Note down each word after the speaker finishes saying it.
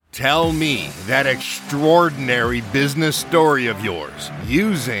Tell me that extraordinary business story of yours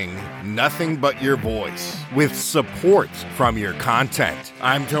using nothing but your voice with support from your content.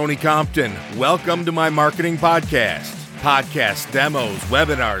 I'm Tony Compton. Welcome to my marketing podcast. Podcast demos,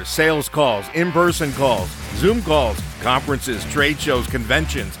 webinars, sales calls, in-person calls, Zoom calls, conferences, trade shows,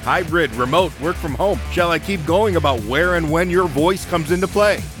 conventions, hybrid, remote, work from home. Shall I keep going about where and when your voice comes into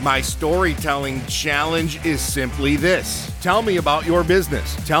play? My storytelling challenge is simply this. Tell me about your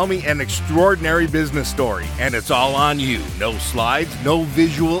business. Tell me an extraordinary business story, and it's all on you. No slides, no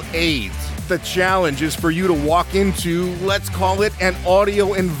visual aids. The challenge is for you to walk into, let's call it an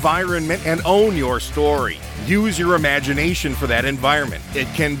audio environment, and own your story. Use your imagination for that environment. It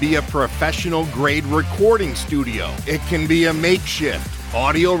can be a professional grade recording studio. It can be a makeshift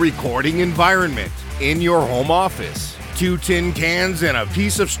audio recording environment in your home office. 2 tin cans and a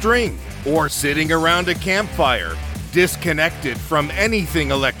piece of string, or sitting around a campfire, disconnected from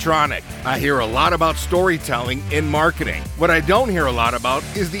anything electronic. I hear a lot about storytelling in marketing. What I don't hear a lot about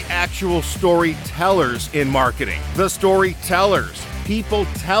is the actual storytellers in marketing. The storytellers. People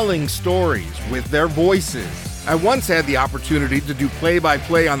telling stories with their voices. I once had the opportunity to do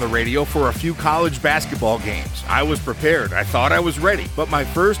play-by-play on the radio for a few college basketball games. I was prepared. I thought I was ready. But my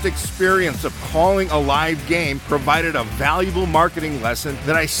first experience of calling a live game provided a valuable marketing lesson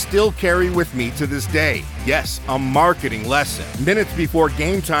that I still carry with me to this day. Yes, a marketing lesson. Minutes before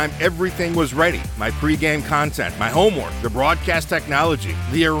game time, everything was ready. My pregame content, my homework, the broadcast technology.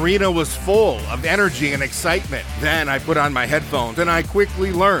 The arena was full of energy and excitement. Then I put on my headphones and I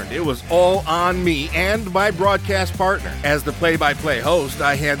quickly learned it was all on me and my broadcast partner. As the play-by-play host,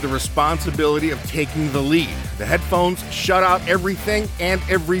 I had the responsibility of taking the lead. The headphones shut out everything and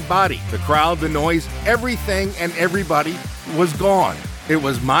everybody. The crowd, the noise, everything and everybody was gone. It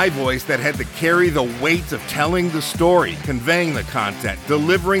was my voice that had to carry the weight of telling the story, conveying the content,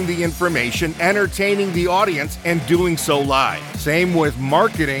 delivering the information, entertaining the audience, and doing so live. Same with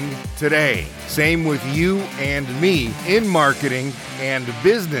marketing today. Same with you and me in marketing and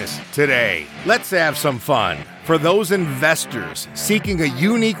business today. Let's have some fun. For those investors seeking a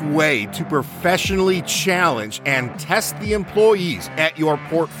unique way to professionally challenge and test the employees at your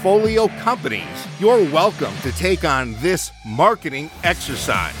portfolio companies, you're welcome to take on this marketing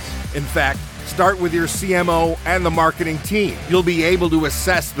exercise. In fact, start with your CMO and the marketing team. You'll be able to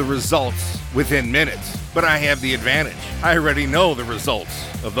assess the results within minutes. But I have the advantage. I already know the results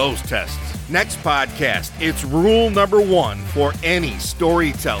of those tests. Next podcast, it's rule number 1 for any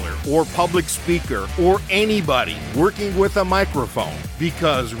storyteller or public speaker or anybody working with a microphone,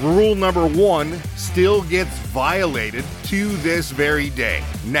 because rule number 1 still gets violated to this very day.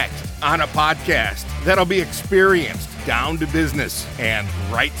 Next, on a podcast that'll be experienced, down to business, and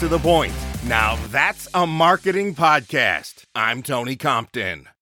right to the point. Now that's a marketing podcast. I'm Tony Compton.